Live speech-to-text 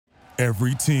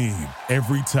Every team,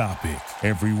 every topic,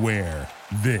 everywhere.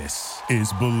 This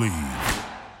is Believe.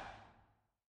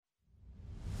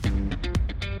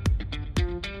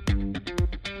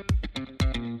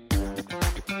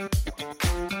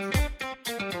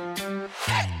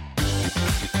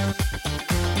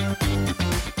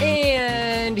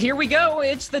 And here we go.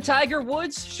 It's the Tiger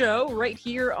Woods Show right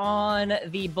here on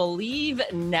the Believe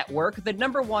Network, the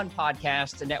 #1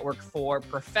 podcast network for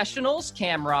professionals.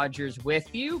 Cam Rogers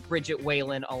with you, Bridget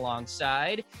Whalen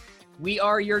alongside. We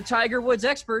are your Tiger Woods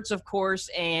experts, of course,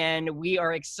 and we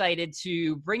are excited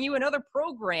to bring you another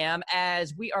program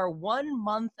as we are 1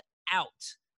 month out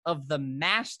of the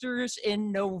Masters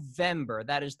in November.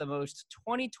 That is the most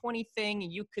 2020 thing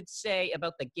you could say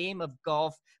about the game of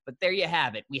golf, but there you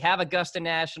have it. We have Augusta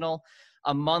National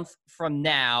a month from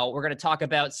now. We're going to talk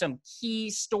about some key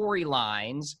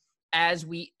storylines as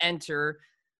we enter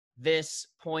this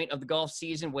point of the golf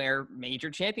season where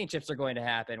major championships are going to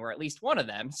happen, or at least one of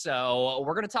them. So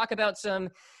we're going to talk about some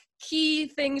key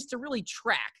things to really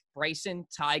track. Bryson,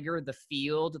 Tiger, the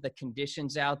field, the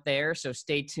conditions out there. So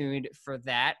stay tuned for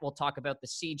that. We'll talk about the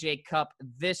CJ Cup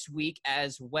this week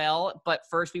as well. But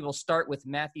first, we will start with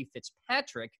Matthew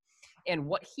Fitzpatrick and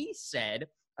what he said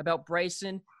about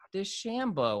Bryson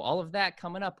DeChambeau. All of that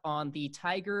coming up on the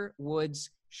Tiger Woods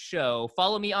Show.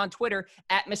 Follow me on Twitter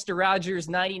at Mr.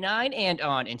 Rogers99 and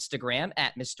on Instagram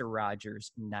at Mr.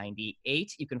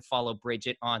 Rogers98. You can follow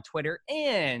Bridget on Twitter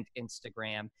and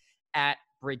Instagram at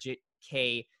Bridget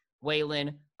K.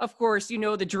 Whalen. Of course, you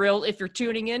know the drill. If you're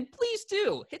tuning in, please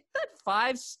do hit that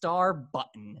 5-star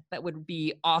button. That would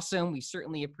be awesome. We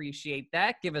certainly appreciate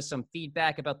that. Give us some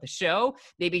feedback about the show.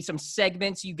 Maybe some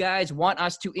segments you guys want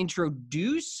us to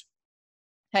introduce.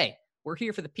 Hey, we're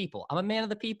here for the people. I'm a man of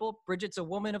the people. Bridget's a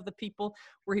woman of the people.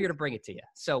 We're here to bring it to you.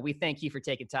 So we thank you for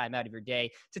taking time out of your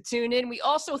day to tune in. We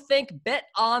also thank Bet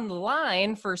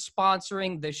Online for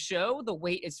sponsoring the show. The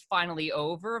wait is finally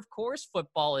over, of course.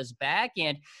 Football is back,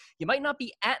 and you might not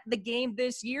be at the game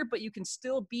this year, but you can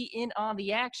still be in on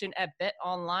the action at Bet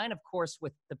Online, of course,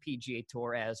 with the PGA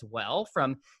Tour as well.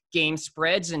 From game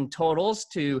spreads and totals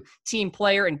to team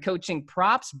player and coaching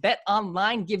props, Bet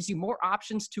Online gives you more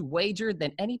options to wager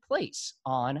than any place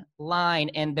online.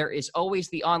 And there is always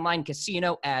the online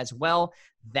casino as well.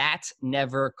 That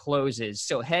never closes.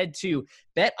 So head to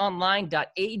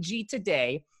betonline.ag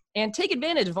today and take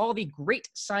advantage of all the great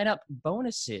sign-up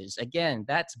bonuses. Again,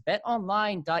 that's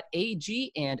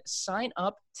betonline.ag and sign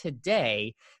up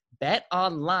today. Bet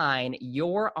Online,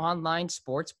 your online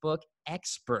sportsbook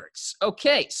experts.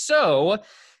 Okay, so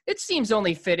it seems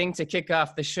only fitting to kick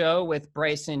off the show with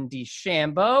Bryson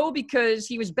DeChambeau because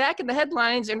he was back in the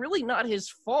headlines and really not his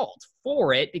fault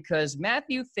for it because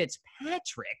Matthew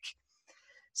Fitzpatrick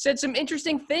said some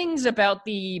interesting things about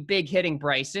the big hitting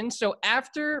Bryson. So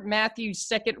after Matthew's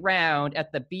second round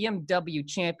at the BMW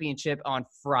Championship on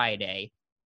Friday,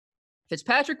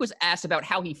 Fitzpatrick was asked about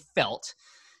how he felt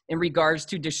in regards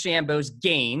to DeChambeau's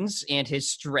gains and his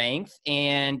strength.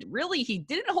 And really, he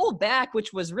didn't hold back,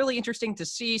 which was really interesting to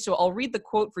see. So I'll read the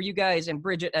quote for you guys and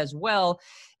Bridget as well.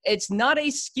 It's not a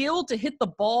skill to hit the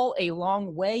ball a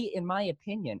long way, in my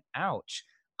opinion. Ouch.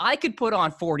 I could put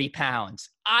on 40 pounds.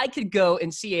 I could go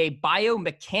and see a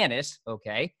biomechanist,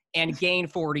 okay, and gain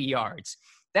 40 yards.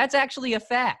 That's actually a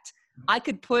fact. I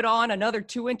could put on another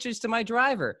 2 inches to my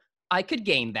driver. I could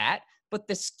gain that. But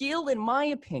the skill, in my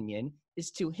opinion, is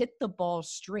to hit the ball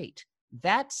straight.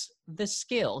 That's the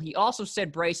skill. He also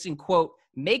said Bryson, quote,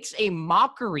 makes a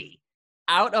mockery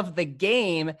out of the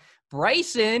game.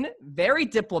 Bryson, very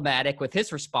diplomatic with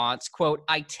his response, quote,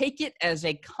 I take it as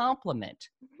a compliment,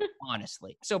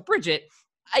 honestly. So, Bridget,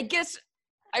 I guess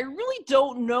I really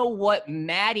don't know what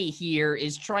Maddie here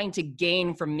is trying to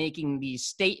gain from making these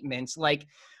statements. Like,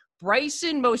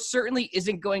 Bryson most certainly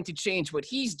isn't going to change what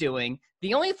he's doing.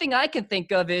 The only thing I can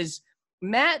think of is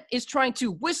Matt is trying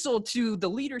to whistle to the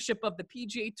leadership of the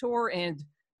PGA Tour and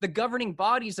the governing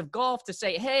bodies of golf to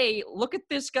say, hey, look at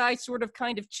this guy sort of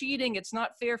kind of cheating. It's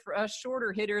not fair for us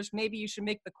shorter hitters. Maybe you should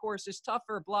make the courses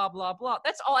tougher, blah, blah, blah.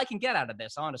 That's all I can get out of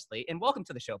this, honestly. And welcome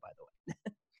to the show, by the way.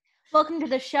 Welcome to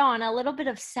the show and a little bit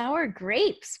of Sour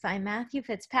Grapes by Matthew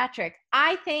Fitzpatrick.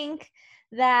 I think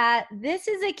that this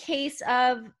is a case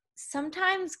of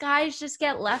sometimes guys just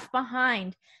get left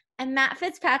behind. And Matt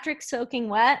Fitzpatrick soaking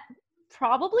wet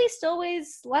probably still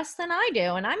weighs less than I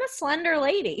do, and I'm a slender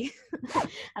lady.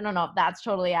 I don't know if that's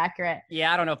totally accurate.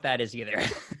 Yeah, I don't know if that is either.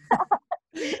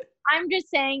 I'm just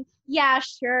saying, yeah,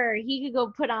 sure, he could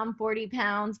go put on 40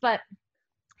 pounds, but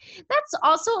that's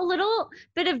also a little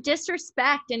bit of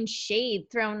disrespect and shade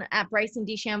thrown at Bryson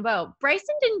DeChambeau.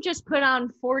 Bryson didn't just put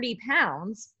on 40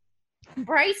 pounds.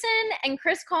 Bryson and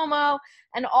Chris Como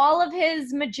and all of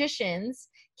his magicians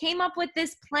came up with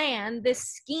this plan, this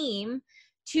scheme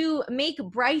to make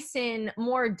Bryson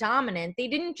more dominant. They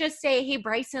didn't just say, hey,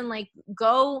 Bryson, like,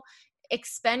 go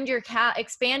expand your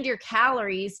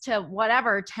calories to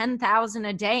whatever 10,000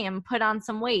 a day and put on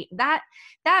some weight. That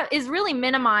is really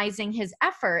minimizing his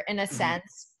effort in a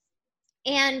sense.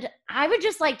 And I would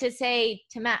just like to say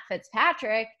to Matt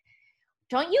Fitzpatrick,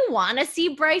 don't you want to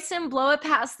see Bryson blow it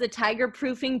past the tiger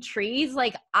proofing trees?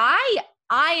 Like, I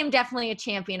am definitely a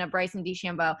champion of Bryson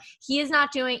DeChambeau. He is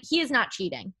not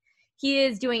cheating. He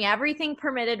is doing everything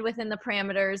permitted within the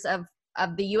parameters of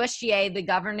the USGA, the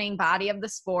governing body of the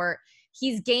sport.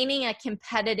 He's gaining a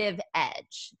competitive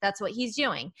edge. That's what he's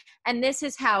doing. And this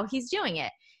is how he's doing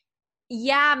it.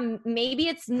 Yeah, maybe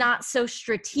it's not so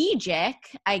strategic,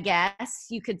 I guess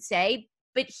you could say,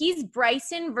 but he's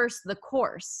Bryson versus the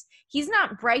course. He's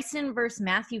not Bryson versus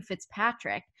Matthew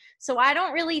Fitzpatrick. So I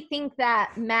don't really think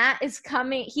that Matt is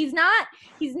coming. He's not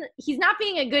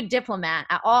being a good diplomat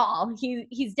at all.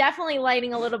 He's definitely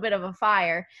lighting a little bit of a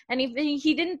fire. And if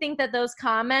he didn't think that those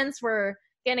comments were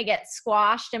going to get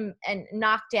squashed and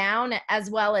knocked down as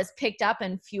well as picked up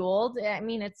and fueled, I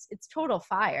mean, it's total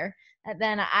fire. And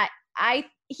then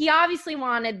he obviously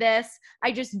wanted this.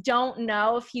 I just don't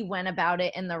know if he went about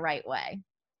it in the right way.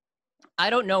 I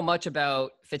don't know much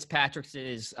about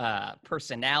Fitzpatrick's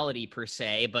personality per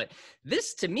se, but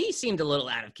this to me seemed a little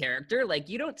out of character. Like,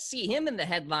 you don't see him in the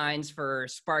headlines for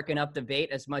sparking up debate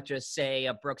as much as, say,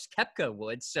 Brooks Koepka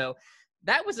would. So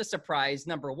that was a surprise,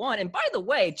 number one. And by the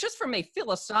way, just from a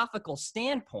philosophical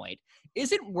standpoint,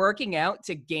 is it working out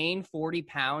to gain 40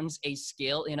 pounds a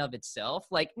skill in of itself?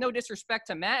 Like, no disrespect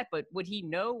to Matt, but would he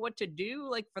know what to do,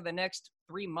 like, for the next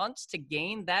 3 months to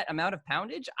gain that amount of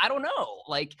poundage? I don't know.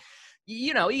 Like,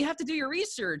 you know, you have to do your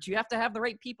research. You have to have the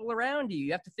right people around you.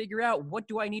 You have to figure out, what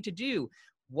do I need to do?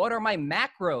 What are my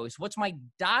macros? What's my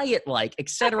diet like, et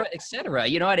cetera, et cetera.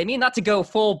 You know what I mean? Not to go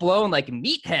full blown like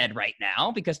meathead right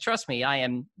now, because trust me, I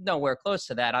am nowhere close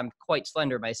to that. I'm quite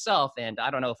slender myself, and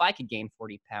I don't know if I could gain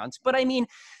 40 pounds. But I mean,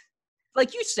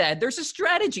 like you said, there's a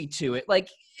strategy to it. Like,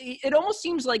 it almost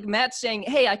seems like Matt's saying,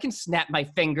 hey, I can snap my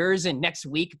fingers and next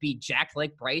week be jacked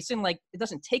like Bryson. Like, it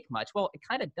doesn't take much. Well, it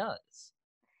kind of does.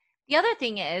 The other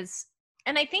thing is,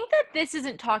 and I think that this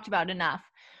isn't talked about enough,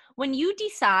 when you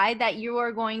decide that you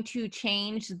are going to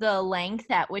change the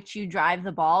length at which you drive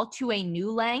the ball to a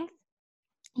new length,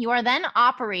 you are then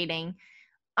operating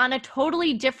on a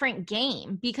totally different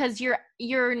game because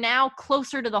you're now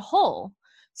closer to the hole.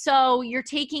 So you're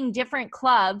taking different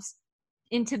clubs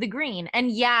into the green.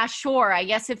 And yeah, sure, I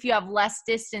guess if you have less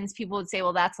distance, people would say,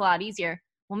 well, that's a lot easier.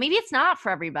 Well, maybe it's not for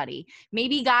everybody.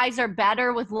 Maybe guys are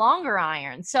better with longer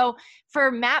irons. So for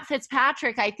Matt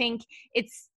Fitzpatrick, I think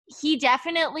he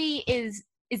definitely is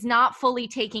not fully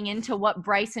taking into what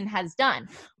Bryson has done.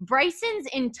 Bryson's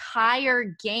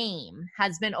entire game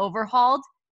has been overhauled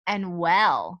and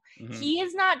well. Mm-hmm. He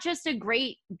is not just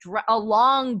a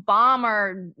long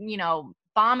bomber,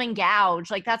 bomb and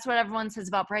gouge. Like, that's what everyone says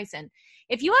about Bryson.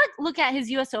 If you look at his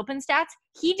US Open stats,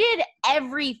 he did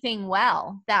everything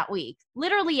well that week.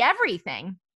 Literally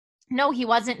everything. No, he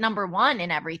wasn't number one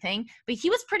in everything, but he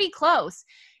was pretty close.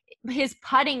 His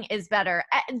putting is better.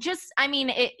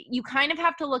 You kind of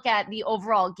have to look at the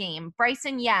overall game.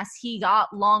 Bryson, yes, he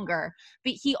got longer,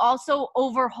 but he also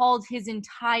overhauled his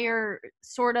entire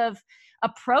sort of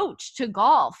approach to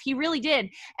golf. He really did.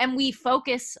 And we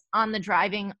focus on the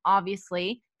driving,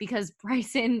 obviously, because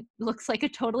Bryson looks like a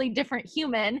totally different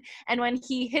human. And when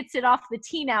he hits it off the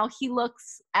tee now, he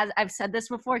looks, as I've said this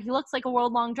before, he looks like a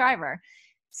world-long driver.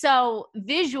 So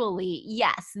visually,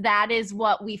 yes, that is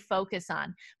what we focus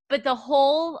on. But the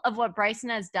whole of what Bryson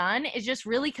has done is just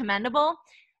really commendable.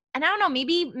 And I don't know,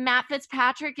 maybe Matt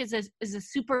Fitzpatrick is a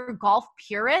super golf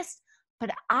purist,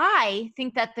 but I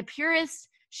think that the purist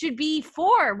should be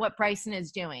for what Bryson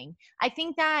is doing. I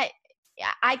think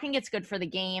it's good for the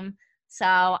game.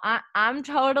 So I'm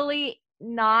totally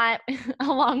not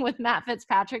along with Matt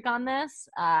Fitzpatrick on this.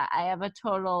 I have a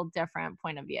total different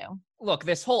point of view. Look,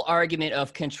 this whole argument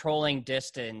of controlling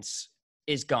distance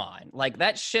is gone. Like,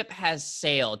 that ship has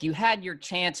sailed. You had your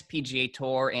chance, PGA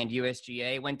Tour and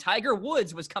USGA, when Tiger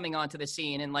Woods was coming onto the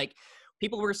scene, and like,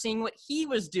 people were seeing what he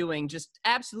was doing, just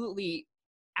absolutely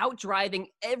outdriving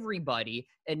everybody,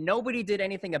 and nobody did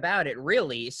anything about it,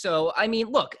 really. So, I mean,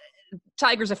 look,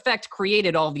 Tiger's effect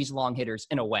created all these long hitters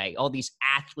in a way, all these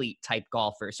athlete type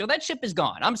golfers. So that ship is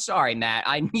gone. I'm sorry, Matt.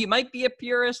 You might be a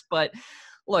purist, but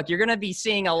look, you're going to be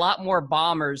seeing a lot more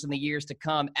bombers in the years to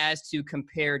come as to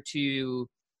compared to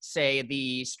say,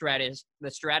 the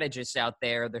strategists out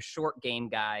there, the short game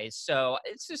guys. So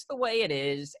it's just the way it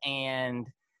is. And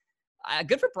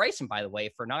good for Bryson, by the way,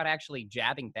 for not actually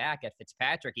jabbing back at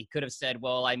Fitzpatrick. He could have said,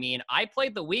 well, I mean, I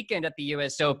played the weekend at the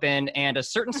U.S. Open, and a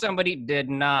certain somebody did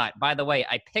not. By the way,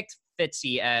 I picked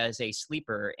Fitzy as a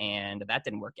sleeper, and that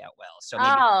didn't work out well. So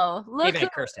maybe I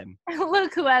cursed him.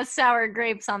 Look who has sour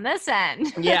grapes on this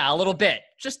end. Yeah, a little bit.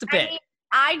 Just a bit.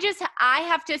 I mean, I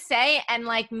have to say, and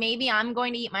like maybe I'm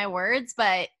going to eat my words,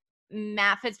 but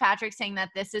Matt Fitzpatrick saying that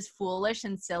this is foolish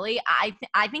and silly,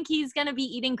 I think he's going to be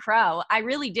eating crow. I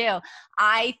really do.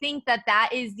 I think that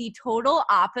is the total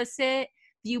opposite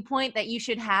viewpoint that you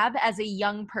should have as a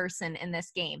young person in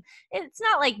this game. It's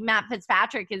not like Matt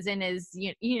Fitzpatrick is in his,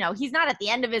 he's not at the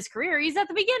end of his career. He's at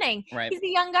the beginning. Right. He's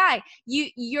a young guy.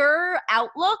 Your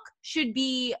outlook should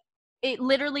be, it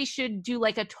literally should do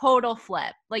like a total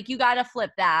flip. Like you got to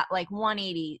flip that like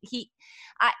 180.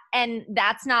 And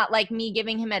that's not like me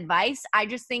giving him advice. I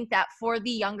just think that for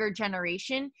the younger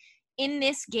generation in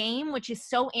this game, which is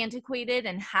so antiquated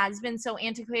and has been so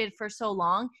antiquated for so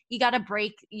long, you got to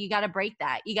break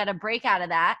that. You got to break out of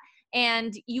that.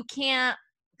 And you can't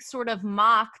sort of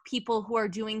mock people who are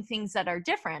doing things that are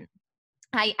different.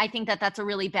 I think that's a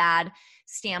really bad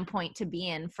standpoint to be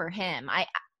in for him.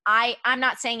 I'm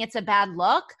not saying it's a bad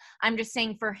look. I'm just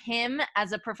saying for him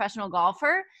as a professional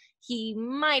golfer, he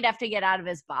might have to get out of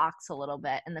his box a little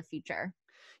bit in the future.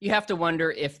 You have to wonder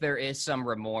if there is some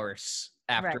remorse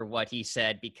after what he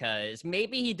said, because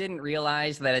maybe he didn't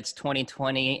realize that it's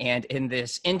 2020 and in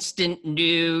this instant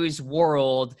news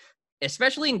world,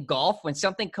 especially in golf, when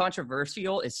something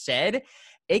controversial is said,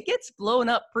 it gets blown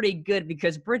up pretty good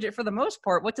because, Bridget, for the most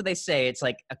part, what do they say? It's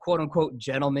like a quote unquote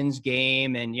gentleman's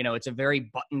game, and, it's a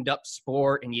very buttoned up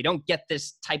sport, and you don't get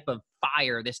this type of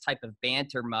fire, this type of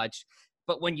banter much.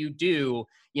 But when you do,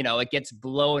 it gets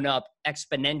blown up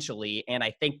exponentially. And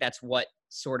I think that's what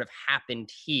sort of happened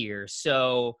here.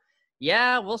 So,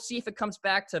 yeah, we'll see if it comes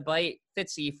back to bite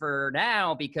Fitzy for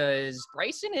now, because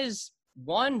Bryson is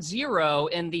 1-0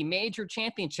 in the major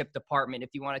championship department, if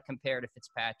you want to compare to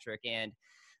Fitzpatrick. And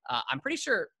I'm pretty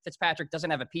sure Fitzpatrick doesn't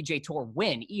have a PGA Tour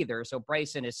win either. So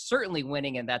Bryson is certainly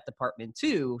winning in that department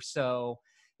too. So,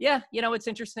 yeah, it's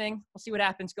interesting. We'll see what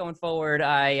happens going forward.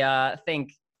 I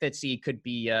think Fitzy could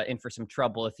be in for some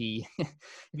trouble if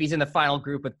he's in the final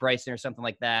group with Bryson or something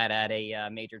like that at a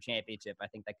major championship. I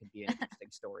think that could be an interesting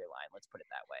storyline. Let's put it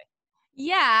that way.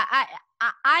 Yeah,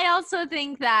 I also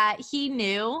think that he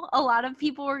knew a lot of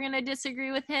people were going to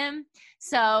disagree with him.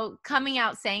 So coming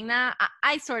out saying that,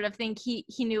 I sort of think he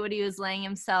knew what he was laying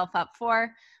himself up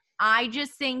for. I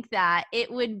just think that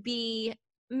it would be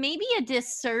maybe a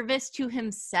disservice to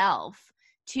himself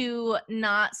to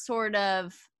not sort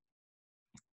of,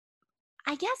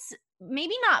 I guess,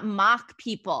 maybe not mock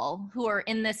people who are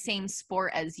in the same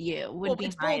sport as you would be my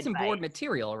advice. It's bulletin board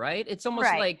material, right? It's almost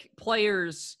like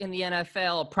players in the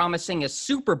NFL promising a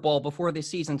Super Bowl before the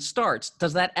season starts.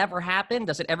 Does that ever happen?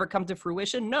 Does it ever come to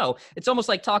fruition? No. It's almost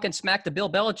like talking smack to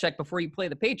Bill Belichick before you play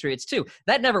the Patriots too.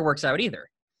 That never works out either.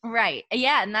 Right.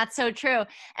 Yeah. And that's so true.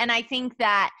 And I think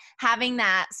that having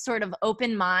that sort of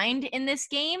open mind in this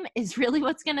game is really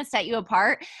what's going to set you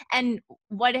apart. And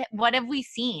what have we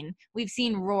seen? We've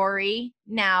seen Rory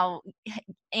now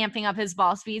amping up his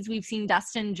ball speeds. We've seen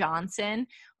Dustin Johnson.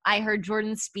 I heard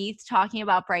Jordan Spieth talking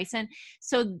about Bryson.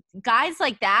 So guys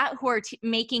like that who are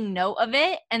making note of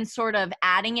it and sort of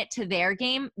adding it to their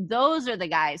game, those are the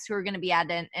guys who are going to be at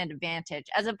an advantage,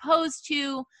 as opposed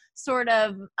to sort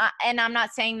of, and I'm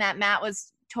not saying that Matt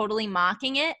was totally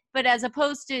mocking it, but as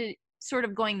opposed to sort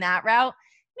of going that route,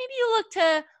 maybe you look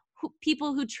to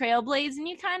people who trailblaze and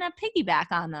you kind of piggyback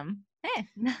on them. Hey,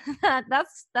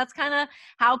 that's kind of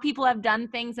how people have done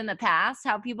things in the past,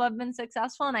 how people have been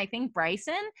successful. And I think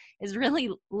Bryson is really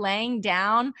laying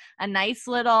down a nice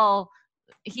little,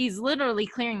 he's literally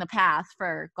clearing the path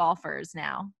for golfers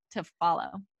now to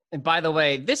follow. And by the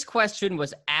way, this question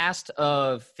was asked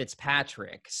of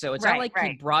Fitzpatrick. So it's not like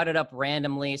he brought it up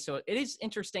randomly. So it is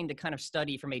interesting to kind of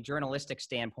study from a journalistic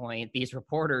standpoint, these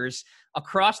reporters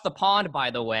across the pond,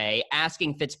 by the way,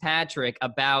 asking Fitzpatrick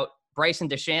about Bryson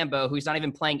DeChambeau, who's not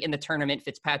even playing in the tournament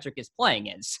Fitzpatrick is playing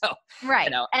in. So,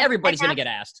 everybody's going to get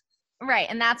asked. Right.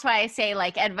 And that's why I say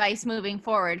advice moving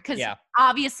forward, because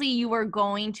obviously you are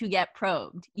going to get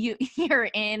probed. You're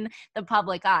in the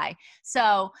public eye.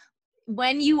 So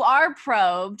when you are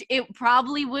probed, it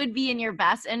probably would be in your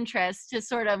best interest to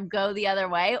sort of go the other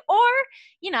way. Or,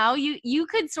 you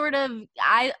could sort of,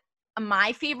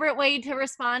 my favorite way to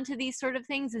respond to these sort of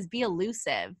things is be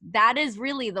elusive. That is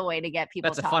really the way to get people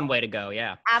talking. That's a fun way to go,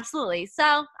 yeah. Absolutely.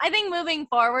 So I think moving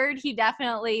forward, he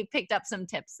definitely picked up some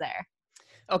tips there.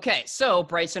 Okay, so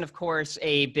Bryson, of course,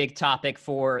 a big topic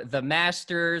for the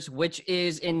Masters, which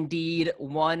is indeed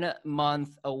 1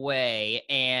 month away.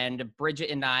 And Bridget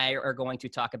and I are going to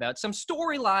talk about some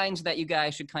storylines that you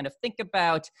guys should kind of think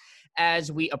about as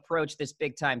we approach this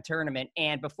big time tournament.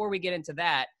 And before we get into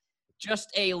that,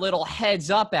 just a little heads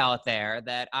up out there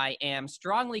that I am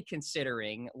strongly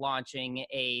considering launching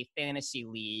a fantasy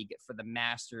league for the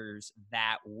Masters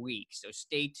that week. So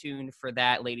stay tuned for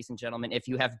that, ladies and gentlemen. If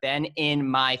you have been in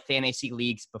my fantasy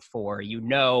leagues before, you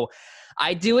know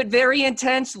I do it very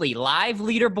intensely. Live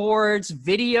leaderboards,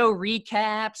 video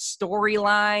recaps,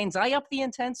 storylines. I up the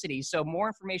intensity. So more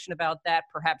information about that,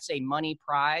 perhaps a money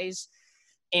prize.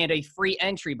 And a free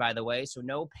entry, by the way, so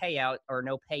no payout or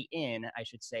no pay in, I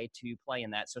should say, to play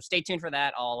in that. So stay tuned for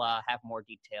that. I'll have more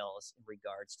details in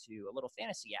regards to a little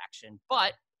fantasy action.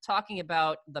 But talking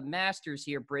about the Masters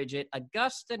here, Bridget,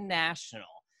 Augusta National,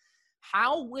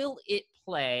 how will it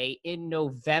play in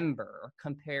November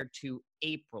compared to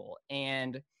April?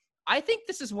 And I think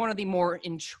this is one of the more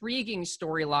intriguing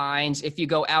storylines if you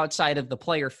go outside of the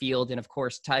player field and, of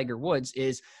course, Tiger Woods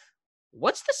is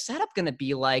what's the setup going to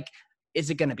be like? Is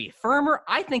it going to be firmer?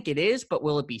 I think it is, but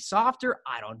will it be softer?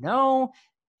 I don't know.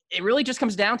 It really just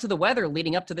comes down to the weather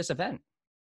leading up to this event.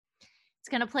 It's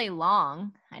going to play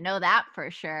long. I know that for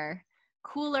sure.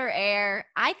 Cooler air.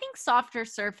 I think softer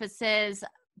surfaces,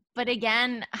 but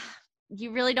again,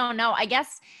 you really don't know. I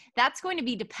guess that's going to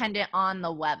be dependent on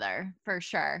the weather for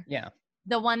sure. Yeah.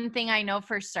 The one thing I know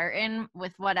for certain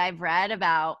with what I've read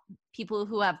about people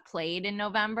who have played in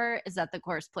November is that the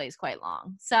course plays quite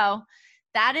long. So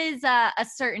that is a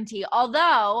certainty.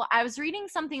 Although I was reading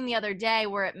something the other day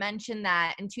where it mentioned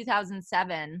that in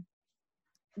 2007,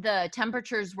 the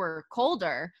temperatures were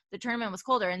colder, the tournament was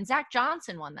colder, and Zach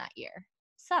Johnson won that year.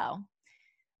 So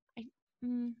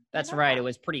that's right. It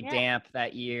was pretty damp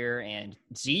that year. And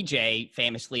ZJ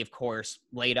famously, of course,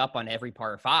 laid up on every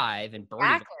par 5 and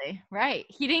birdied. Exactly. Right.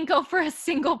 He didn't go for a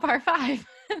single par 5.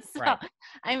 So, right.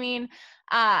 I mean,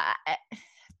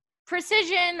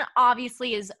 precision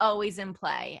obviously is always in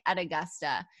play at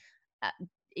Augusta,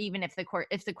 even if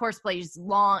the course plays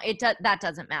long. That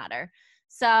doesn't matter.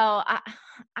 So I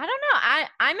don't know.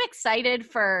 I'm excited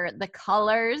for the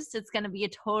colors. It's going to be a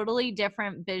totally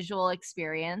different visual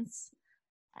experience,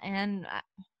 and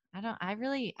I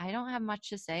don't have much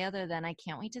to say other than I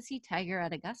can't wait to see Tiger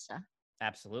at Augusta.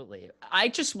 Absolutely. I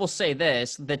just will say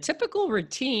this: the typical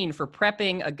routine for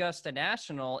prepping Augusta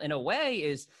National, in a way,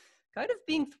 is kind of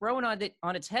being thrown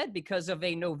on its head because of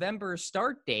a November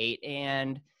start date.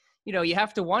 And, you know, you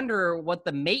have to wonder what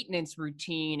the maintenance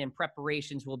routine and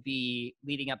preparations will be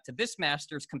leading up to this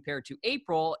Masters compared to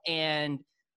April. And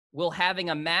will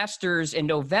having a Masters in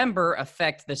November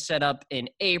affect the setup in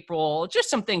April? Just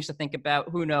some things to think about.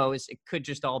 Who knows? It could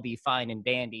just all be fine and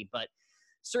dandy, but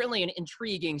certainly an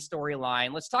intriguing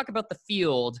storyline. Let's talk about the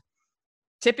field.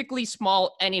 Typically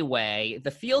small anyway.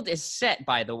 The field is set,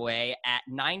 by the way, at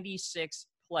 96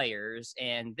 players,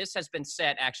 and this has been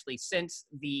set actually since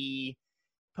the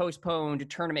postponed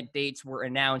tournament dates were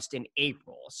announced in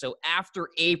April. So after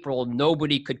April,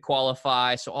 nobody could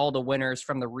qualify, so all the winners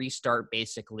from the restart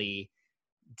basically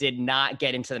did not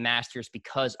get into the Masters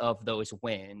because of those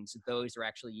wins. Those are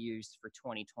actually used for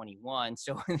 2021.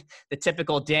 So the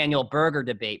typical Daniel Berger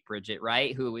debate, Bridget,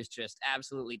 right? Who was just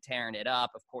absolutely tearing it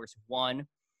up. Of course, won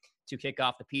to kick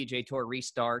off the PGA Tour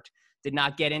restart, did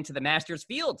not get into the Masters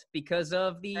field because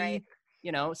of the,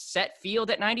 set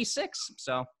field at 96.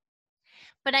 So.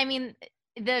 But I mean,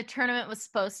 the tournament was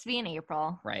supposed to be in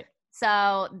April. Right.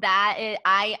 So that is,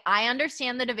 I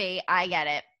understand the debate. I get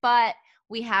it. But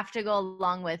we have to go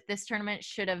along with this tournament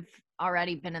should have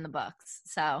already been in the books.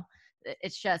 So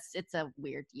it's a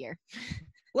weird year.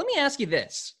 Let me ask you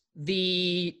this.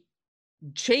 The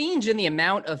change in the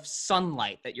amount of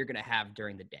sunlight that you're going to have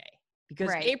during the day, because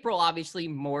right. April, obviously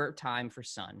more time for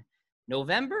sun.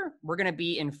 November, we're going to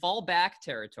be in fall back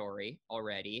territory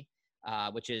already,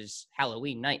 which is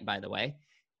Halloween night, by the way.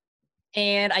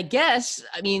 And I guess,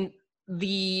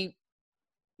 the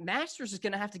Masters is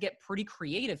going to have to get pretty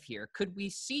creative here. Could we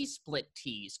see split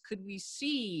tees? Could we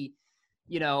see,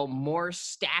 more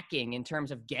stacking in terms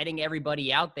of getting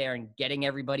everybody out there and getting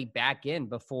everybody back in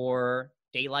before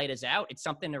daylight is out? It's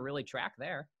something to really track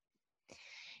there.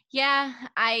 Yeah,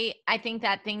 I think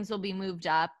that things will be moved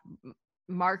up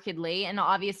markedly. And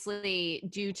obviously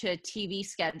due to TV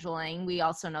scheduling, we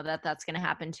also know that that's going to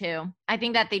happen too. I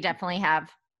think that they definitely have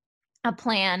a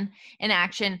plan in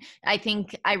action. I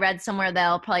think I read somewhere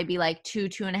that'll probably be like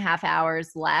 2.5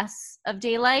 hours less of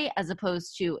daylight as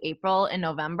opposed to April and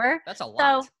November. That's a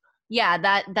lot. So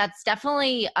Yeah, that's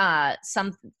definitely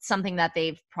something that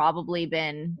they've probably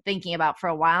been thinking about for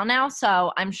a while now.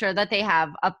 So I'm sure that they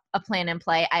have a plan in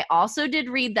play. I also did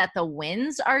read that the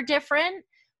winds are different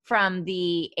from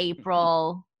the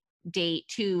April date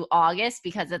to August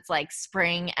because it's like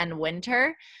spring and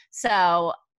winter.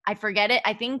 So I forget it.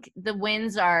 I think the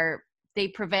winds they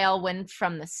prevail wind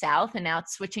from the south, and now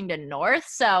it's switching to north.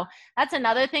 So that's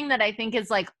another thing that I think is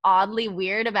like oddly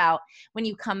weird about when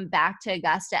you come back to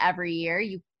Augusta every year.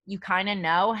 You kind of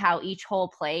know how each hole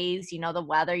plays, you know, the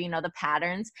weather, you know, the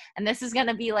patterns, and this is going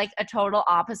to be like a total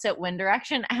opposite wind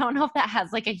direction. I don't know if that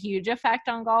has like a huge effect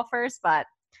on golfers, but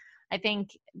I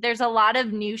think there's a lot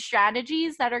of new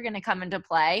strategies that are going to come into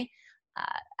play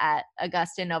at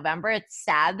Augusta in November. It's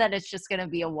sad that it's just going to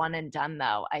be a one and done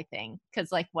though, I think.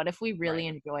 Because like, what if we really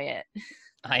enjoy it?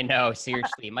 I know,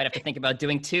 seriously. You might have to think about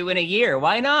doing 2 in a year.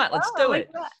 Why not? Let's do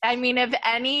it. I mean, if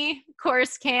any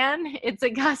course can, it's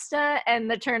Augusta,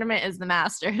 and the tournament is the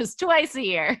Masters twice a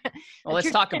year. Well, let's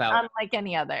talk about unlike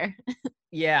any other.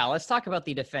 Yeah, let's talk about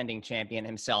the defending champion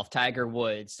himself, Tiger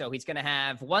Woods. So he's going to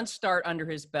have one start under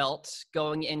his belt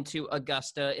going into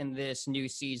Augusta in this new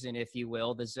season, if you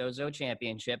will, the Zozo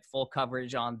Championship. Full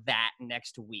coverage on that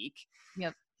next week.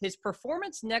 Yep. His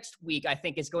performance next week, I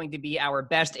think, is going to be our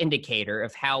best indicator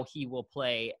of how he will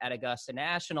play at Augusta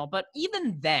National. But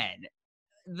even then,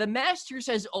 the Masters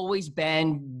has always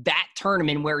been that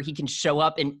tournament where he can show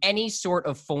up in any sort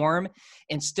of form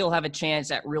and still have a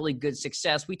chance at really good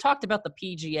success. We talked about the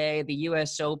PGA, the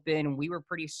US Open. We were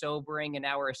pretty sobering in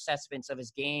our assessments of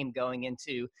his game going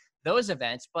into those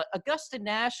events. But Augusta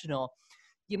National,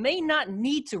 you may not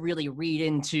need to really read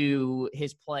into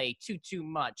his play too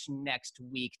much next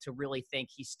week to really think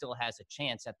he still has a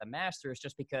chance at the Masters,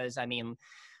 just because, I mean,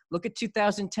 look at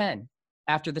 2010.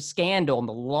 After the scandal and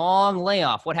the long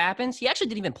layoff, what happens? He actually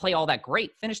didn't even play all that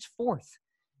great, finished 4th.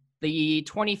 The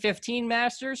 2015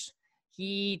 Masters,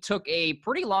 he took a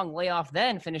pretty long layoff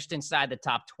then, finished inside the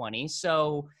top 20.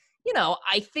 So, you know,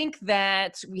 I think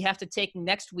that we have to take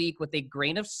next week with a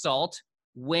grain of salt.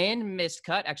 Win, missed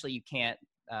cut. Actually, you can't,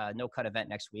 no cut event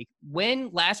next week. Win,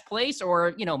 last place,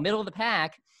 or, you know, middle of the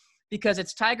pack, because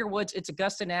it's Tiger Woods, it's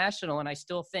Augusta National, and I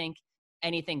still think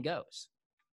anything goes.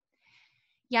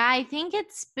 Yeah, I think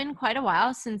it's been quite a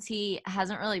while since he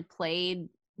hasn't played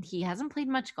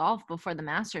much golf before the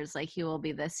Masters like he will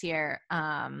be this year.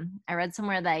 I read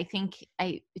somewhere that I think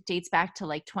it dates back to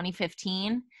like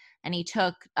 2015, and he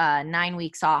took 9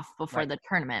 weeks off before the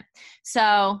tournament.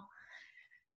 So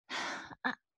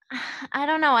I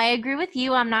don't know. I agree with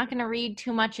you. I'm not going to read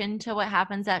too much into what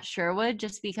happens at Sherwood,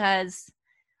 just because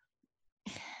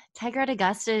Tiger at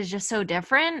Augusta is just so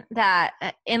different that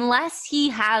unless he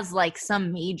has like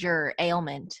some major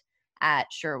ailment at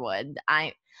Sherwood,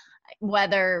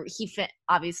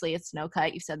 obviously it's no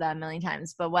cut. You've said that a million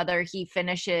times, but whether he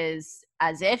finishes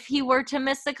as if he were to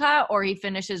miss the cut or he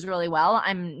finishes really well,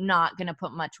 I'm not going to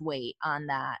put much weight on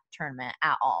that tournament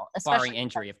at all. Barring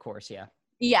injury, of course. Yeah.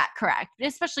 Yeah, correct.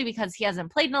 Especially because he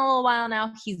hasn't played in a little while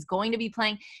now. He's going to be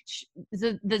playing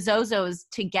the Zozos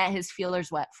to get his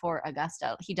feelers wet for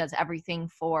Augusta. He does everything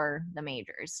for the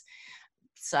majors.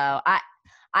 So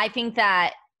I think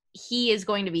that he is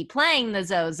going to be playing the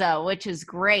Zozo, which is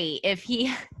great. If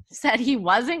he said he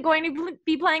wasn't going to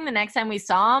be playing the next time we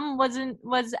saw him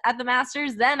was at the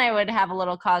Masters, then I would have a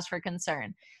little cause for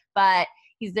concern. But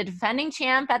he's the defending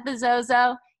champ at the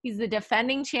Zozo. He's the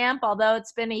defending champ, although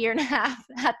it's been a year and a half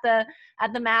at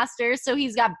the Masters. So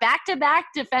he's got back-to-back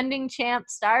defending champ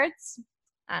starts.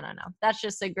 I don't know. That's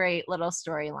just a great little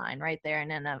storyline right there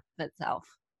in and of itself.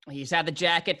 He's had the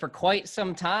jacket for quite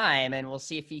some time, and we'll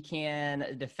see if he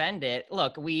can defend it.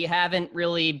 Look, we haven't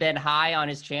really been high on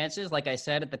his chances, like I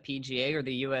said, at the PGA or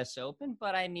the US Open.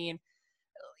 But, I mean,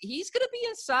 he's going to be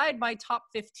inside my top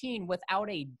 15 without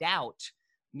a doubt.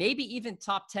 Maybe even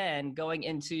top 10 going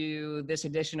into this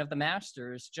edition of the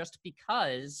Masters, just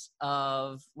because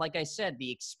of, like I said,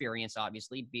 the experience,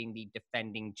 obviously, being the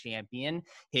defending champion,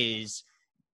 his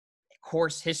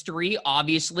course history,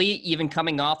 obviously, even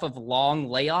coming off of long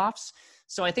layoffs.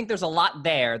 So I think there's a lot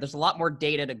there. There's a lot more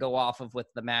data to go off of with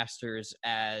the Masters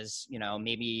as, you know,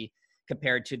 maybe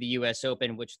compared to the US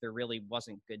Open, which there really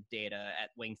wasn't good data at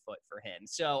Winged Foot for him.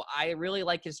 So I really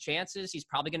like his chances. He's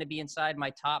probably going to be inside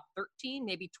my top 13,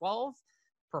 maybe 12,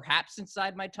 perhaps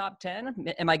inside my top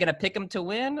 10. Am I going to pick him to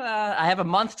win? I have a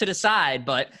month to decide,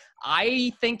 but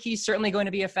I think he's certainly going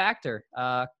to be a factor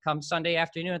come Sunday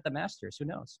afternoon at the Masters. Who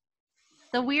knows?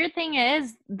 The weird thing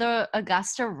is the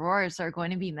Augusta Roars are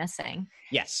going to be missing.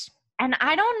 Yes. And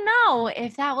I don't know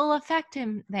if that will affect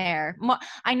him there.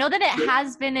 I know that it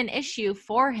has been an issue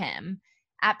for him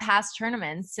at past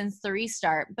tournaments since the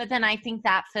restart. But then I think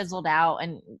that fizzled out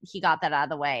and he got that out of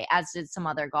the way, as did some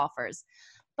other golfers.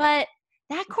 But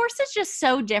that course is just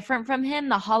so different from him.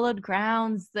 The hollowed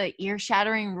grounds, the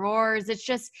ear-shattering roars. It's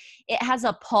just, it has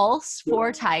a pulse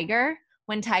for Tiger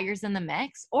when Tiger's in the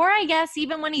mix. Or I guess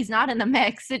even when he's not in the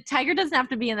mix, Tiger doesn't have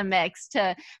to be in the mix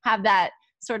to have that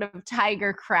sort of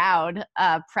Tiger crowd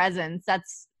presence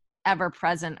that's ever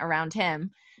present around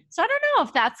him. So I don't know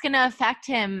if that's going to affect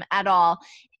him at all,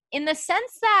 in the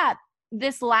sense that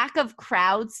this lack of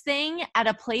crowds thing at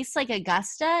a place like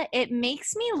Augusta, it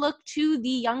makes me look to the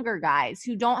younger guys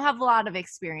who don't have a lot of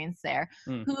experience there,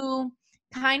 who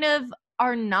kind of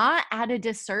are not at a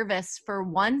disservice for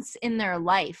once in their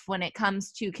life when it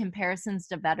comes to comparisons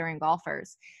to veteran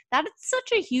golfers. That is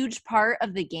such a huge part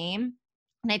of the game.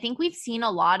 And I think we've seen a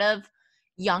lot of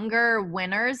younger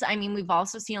winners. I mean, we've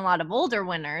also seen a lot of older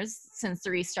winners since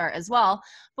the restart as well.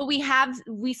 But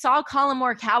we saw Colin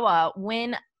Morikawa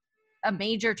win a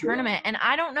major tournament, and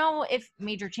I don't know if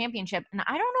major championship, and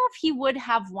I don't know if he would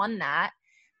have won that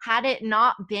had it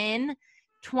not been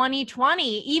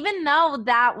 2020, even though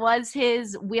that was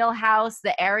his wheelhouse,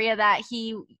 the area that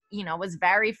he, was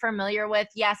very familiar with.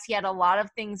 Yes, he had a lot of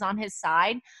things on his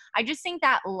side. I just think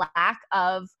that lack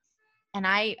of, and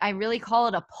I really call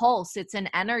it a pulse, it's an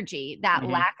energy, that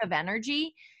lack of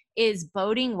energy is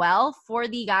boding well for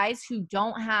the guys who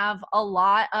don't have a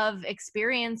lot of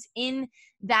experience in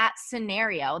that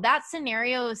scenario. That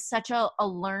scenario is such a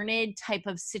learned type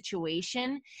of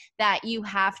situation that you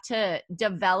have to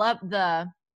develop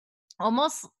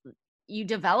you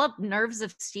develop nerves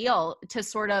of steel to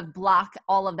sort of block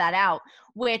all of that out,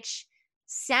 which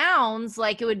sounds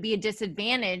like it would be a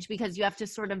disadvantage because you have to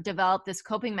sort of develop this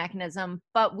coping mechanism.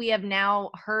 But we have now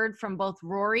heard from both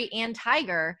Rory and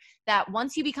Tiger that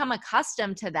once you become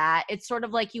accustomed to that, it's sort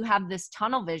of like you have this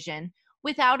tunnel vision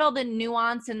without all the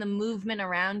nuance and the movement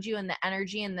around you and the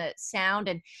energy and the sound.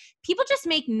 And people just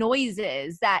make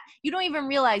noises that you don't even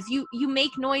realize you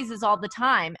make noises all the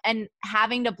time. And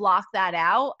having to block that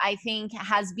out, I think,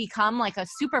 has become like a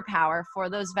superpower for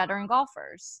those veteran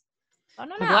golfers. I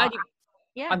don't know.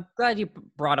 I'm glad you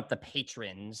brought up the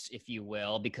patrons, if you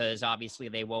will, because obviously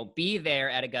they won't be there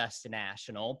at Augusta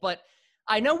National. But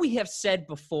I know we have said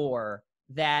before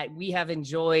that we have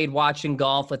enjoyed watching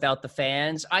golf without the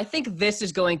fans. I think this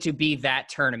is going to be that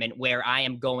tournament where I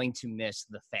am going to miss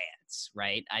the fans,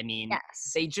 right? I mean,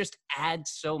 They just add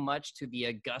so much to the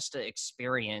Augusta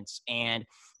experience. And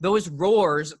those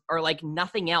roars are like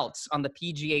nothing else on the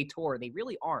PGA Tour. They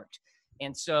really aren't.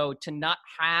 And so to not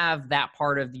have that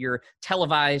part of your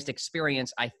televised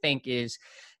experience, I think, is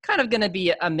kind of going to be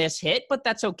a mishit, but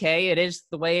that's okay. It is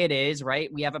the way it is,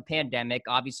 right? We have a pandemic,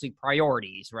 obviously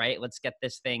priorities, right? Let's get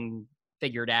this thing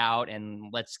figured out and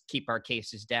let's keep our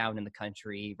cases down in the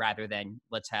country rather than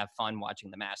let's have fun watching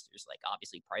the Masters. Like,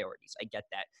 obviously priorities. I get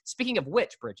that. Speaking of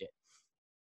which, Bridget,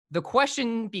 the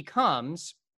question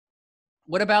becomes,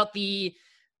 what about the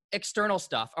external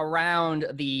stuff around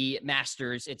the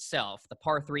Masters itself, the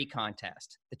par 3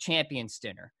 contest, the Champions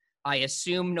Dinner? I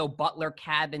assume no Butler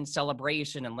cabin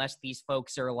celebration unless these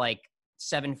folks are like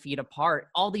 7 feet apart.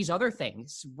 All these other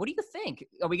things. What do you think?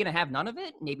 Are we going to have none of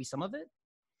it? Maybe some of it?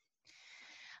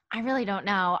 I really don't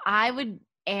know. I would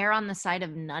err on the side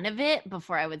of none of it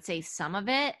before I would say some of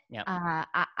it. Yep.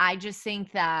 I just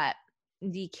think that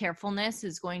the carefulness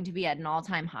is going to be at an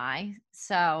all-time high.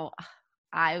 So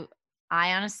I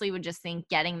honestly would just think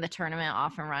getting the tournament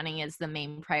off and running is the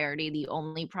main priority, the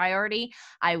only priority.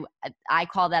 I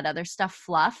call that other stuff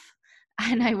fluff,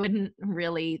 and I wouldn't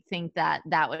really think that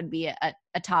that would be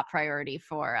a top priority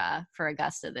for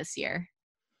Augusta this year.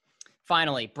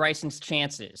 Finally, Bryson's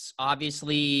chances.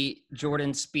 Obviously,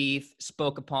 Jordan Spieth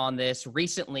spoke upon this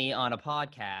recently on a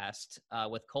podcast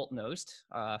with Colton Oast,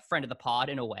 friend of the pod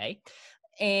in a way.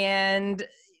 And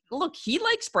look, he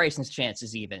likes Bryson's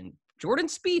chances even. Jordan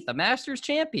Spieth, a Masters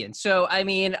champion. So, I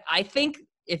mean, I think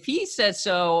if he says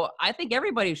so, I think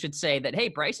everybody should say that, hey,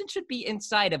 Bryson should be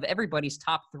inside of everybody's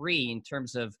top 3 in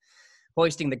terms of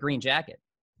hoisting the green jacket.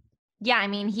 Yeah, I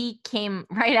mean, he came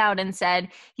right out and said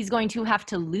he's going to have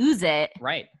to lose it.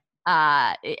 Right.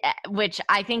 Which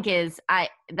I think it's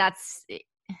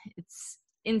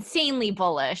insanely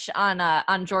bullish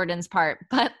on Jordan's part.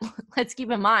 But let's keep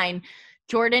in mind,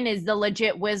 Jordan is the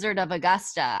legit wizard of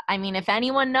Augusta. I mean, if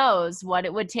anyone knows what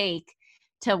it would take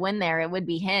to win there, it would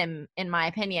be him, in my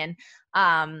opinion.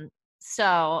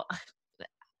 So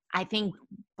I think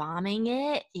bombing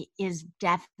it is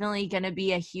definitely going to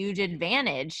be a huge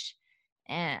advantage.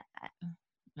 And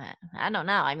I don't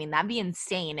know. I mean, that'd be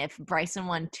insane if Bryson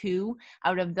won 2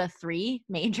 out of the 3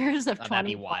 majors of 2020. That'd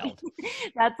be wild.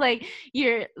 That's like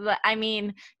I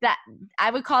mean, that I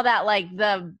would call that like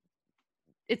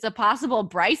it's a possible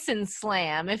Bryson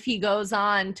slam if he goes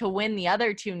on to win the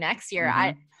other 2 next year.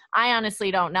 Mm-hmm. I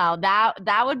honestly don't know.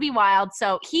 That would be wild.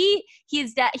 So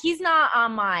he's not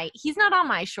on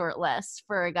my short list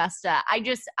for Augusta.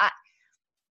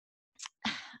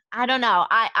 I don't know.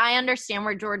 I understand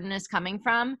where Jordan is coming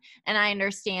from, and I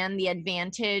understand the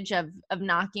advantage of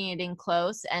knocking it in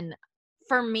close. And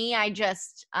for me, I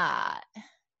just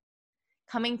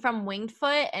coming from Winged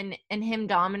Foot and him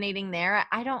dominating there,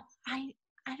 I don't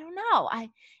know.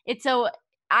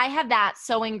 I have that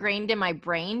so ingrained in my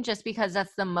brain just because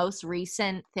that's the most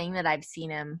recent thing that I've seen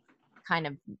him kind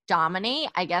of dominate,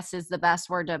 I guess is the best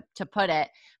word to put it.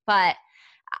 But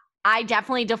I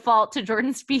definitely default to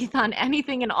Jordan Spieth on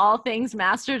anything and all things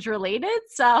Masters related.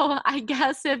 So I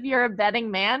guess if you're a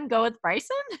betting man, go with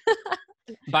Bryson.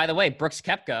 By the way, Brooks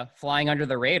Koepka flying under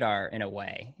the radar in a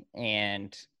way,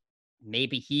 and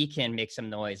maybe he can make some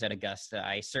noise at Augusta.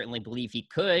 I certainly believe he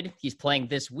could. He's playing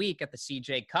this week at the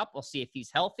CJ Cup. We'll see if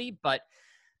he's healthy, but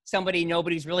somebody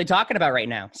nobody's really talking about right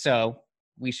now. So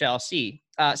we shall see.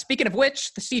 Speaking of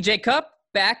which, the CJ Cup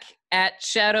back at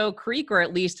Shadow Creek, or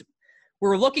at least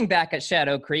we're looking back at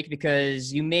Shadow Creek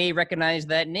because you may recognize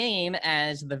that name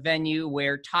as the venue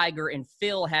where Tiger and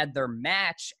Phil had their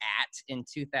match at in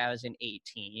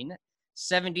 2018.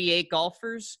 78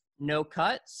 golfers, no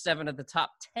cut. 7 of the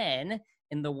top 10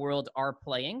 in the world are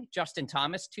playing. Justin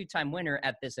Thomas, 2-time winner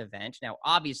at this event. Now,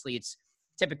 obviously, it's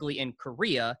typically in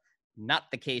Korea, not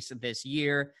the case this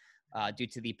year due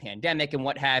to the pandemic and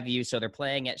what have you. So they're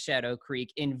playing at Shadow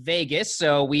Creek in Vegas.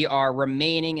 So we are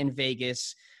remaining in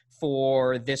Vegas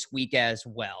for this week as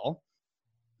well.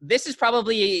 This is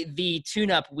probably the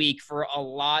tune-up week for a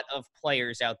lot of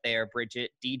players out there,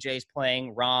 Bridget. DJ's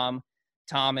playing, Rahm,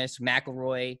 Thomas,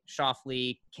 McIlroy,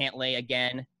 Schauffele, Cantlay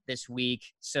again this week.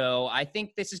 So I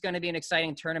think this is going to be an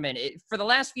exciting tournament. For the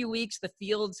last few weeks, the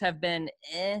fields have been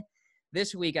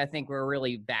This week, I think we're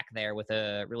really back there with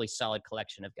a really solid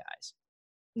collection of guys.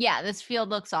 Yeah, this field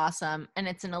looks awesome, and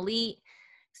it's an elite,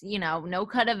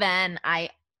 no-cut event.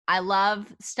 I love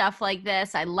stuff like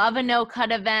this. I love a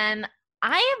no-cut event.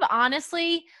 I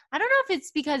don't know if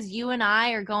it's because you and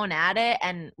I are going at it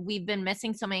and we've been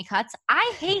missing so many cuts.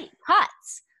 I hate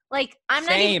cuts. Like, I'm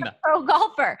not even a pro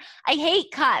golfer. I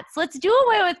hate cuts. Let's do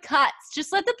away with cuts.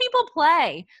 Just let the people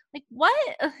play. Like, what?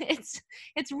 It's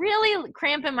really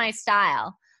cramping my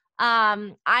style.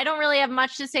 I don't really have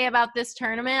much to say about this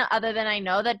tournament other than I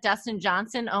know that Dustin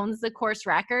Johnson owns the course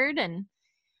record, and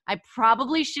I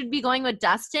probably should be going with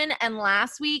Dustin. And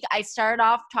last week I started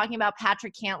off talking about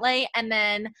Patrick Cantlay, and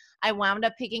then I wound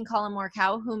up picking Colin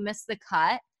Morikawa, who missed the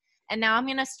cut. And now I'm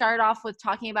going to start off with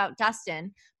talking about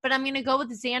Dustin, but I'm going to go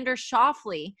with Xander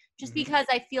Schauffele just because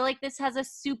I feel like this has a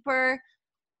super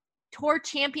tour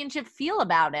championship feel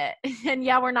about it. And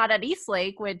yeah, we're not at East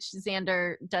Lake, which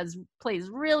Xander plays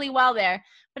really well there,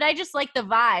 but I just like the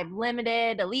vibe.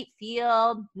 Limited, elite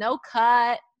field, no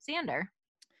cut, Xander.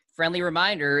 Friendly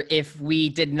reminder, if we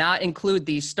did not include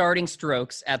the starting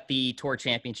strokes at the Tour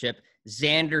Championship,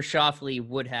 Xander Schauffele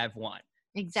would have won.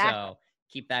 Exactly. So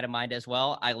keep that in mind as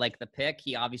well. I like the pick.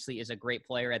 He obviously is a great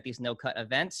player at these no-cut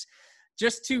events.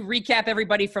 Just to recap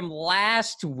everybody from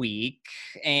last week,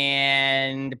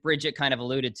 and Bridget kind of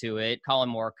alluded to it, Colin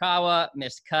Morikawa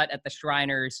missed cut at the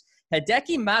Shriners.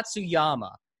 Hideki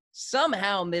Matsuyama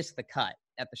somehow missed the cut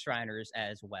at the Shriners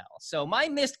as well. So my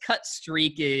missed cut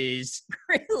streak is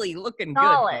really looking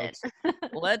solid. Good,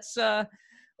 folks.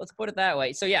 Let's put it that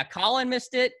way. So yeah, Colin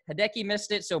missed it. Hideki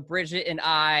missed it. So Bridget and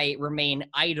I remain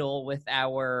idle with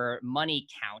our money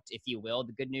count, if you will.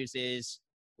 The good news is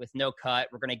with no cut,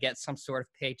 we're going to get some sort of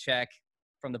paycheck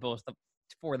from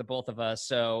for the both of us.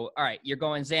 So, all right, you're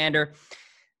going Xander.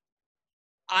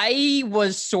 I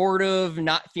was sort of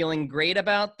not feeling great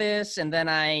about this. And then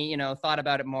I, thought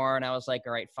about it more and I was like,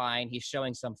 all right, fine. He's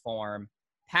showing some form.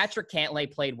 Patrick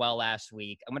Cantlay played well last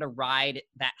week. I'm going to ride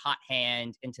that hot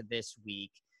hand into this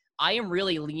week. I am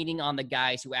really leaning on the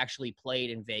guys who actually played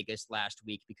in Vegas last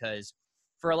week because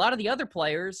for a lot of the other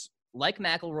players, like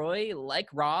McIlroy,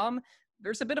 like Rahm,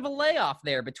 there's a bit of a layoff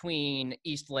there between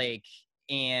East Lake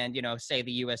and, say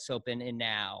the U.S. Open and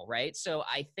now, right? So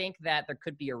I think that there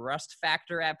could be a rust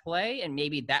factor at play, and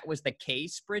maybe that was the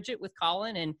case, Bridget, with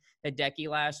Colin and Hideki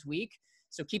last week.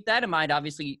 So keep that in mind.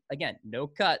 Obviously, again, no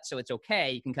cut, so it's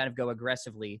okay. You can kind of go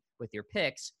aggressively with your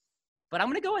picks. But I'm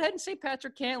going to go ahead and say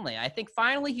Patrick Cantlay. I think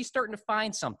finally he's starting to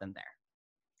find something there.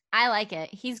 I like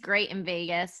it. He's great in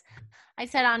Vegas. I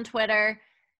said on Twitter,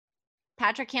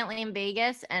 Patrick Cantlay in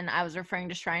Vegas, and I was referring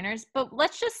to Shriners, but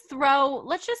let's just throw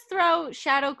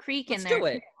Shadow Creek in there.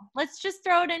 Let's do it. Let's just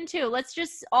throw it in too. Let's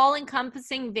just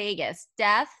all-encompassing Vegas.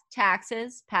 Death,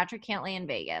 taxes, Patrick Cantlay in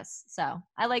Vegas. So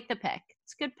I like the pick.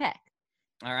 It's a good pick.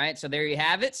 All right, so there you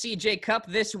have it. CJ Cup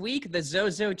this week, the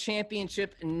Zozo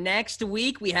Championship next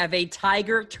week. We have a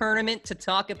Tiger tournament to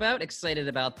talk about. Excited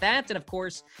about that. And, of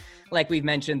course, like we've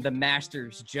mentioned, the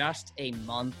Masters just a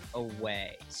month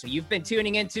away. So you've been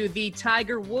tuning into the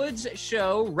Tiger Woods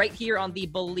Show right here on the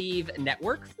Believe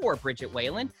Network for Bridget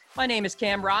Whalen. My name is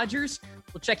Cam Rogers.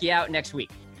 We'll check you out next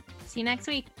week. See you next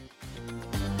week.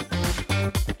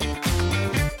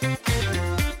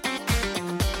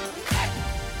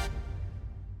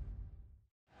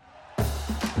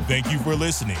 Thank you for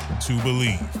listening to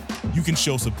Believe. You can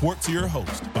show support to your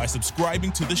host by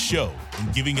subscribing to the show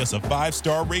and giving us a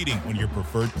 5-star rating on your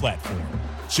preferred platform.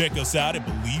 Check us out at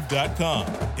Believe.com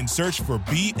and search for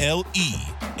BLEAV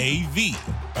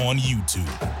on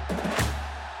YouTube.